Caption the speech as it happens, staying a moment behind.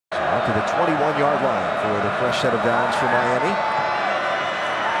Out to the 21-yard line for the fresh set of downs for Miami.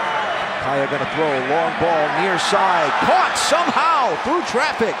 Kaya going to throw a long ball near side. Caught somehow through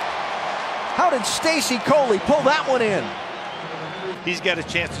traffic. How did Stacy Coley pull that one in? He's got a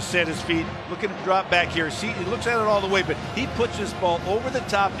chance to set his feet. Look at him drop back here. See, he looks at it all the way, but he puts this ball over the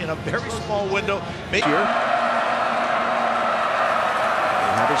top in a very small window. Here. He'll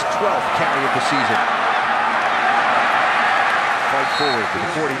have his 12th carry of the season. Fight forward to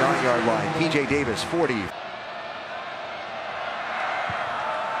the 49-yard line. P.J. Davis, 40.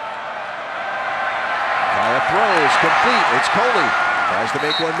 Kaya throws, complete. It's Coley. Tries to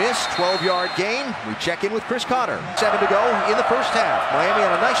make one miss. 12-yard gain. We check in with Chris Connor. 7 to go in the first half. Miami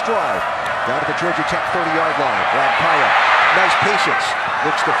on a nice drive. Down to the Georgia Tech 30-yard line. Brad Kaya. Nice patience.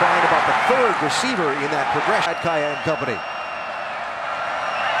 Looks to find about the third receiver in that progression. Kaya and company.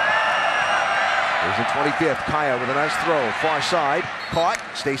 There's the 25th. Kaya with a nice throw. Far side. Caught.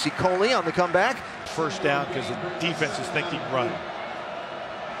 Stacy Coley on the comeback. First down because the defense is thinking run.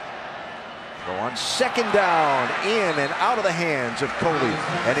 Throw on second down. In and out of the hands of Coley.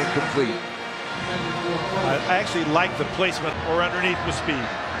 And incomplete. I actually like the placement or underneath with speed.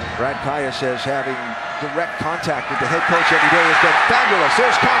 Brad Kaya says having direct contact with the head coach every day has been fabulous.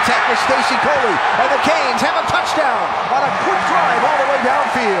 There's contact with Stacy Coley. And the Canes have a touchdown on a quick drive all the way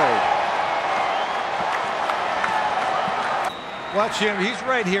downfield. Watch him. He's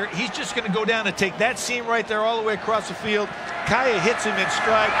right here. He's just going to go down and take that seam right there all the way across the field. Kaya hits him in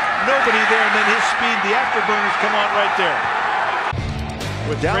stride. Nobody there, and then his speed, the afterburners come on right there.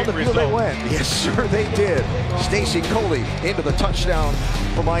 With down the field they went. Yes, sir, they did. Stacy Coley into the touchdown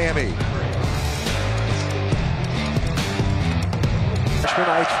for Miami.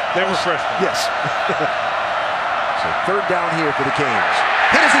 Freshman. They were freshmen. Yes. So third down here for the Canes.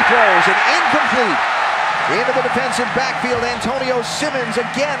 Hit as he throws, and incomplete. Into the defensive backfield, Antonio Simmons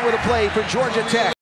again with a play for Georgia Tech.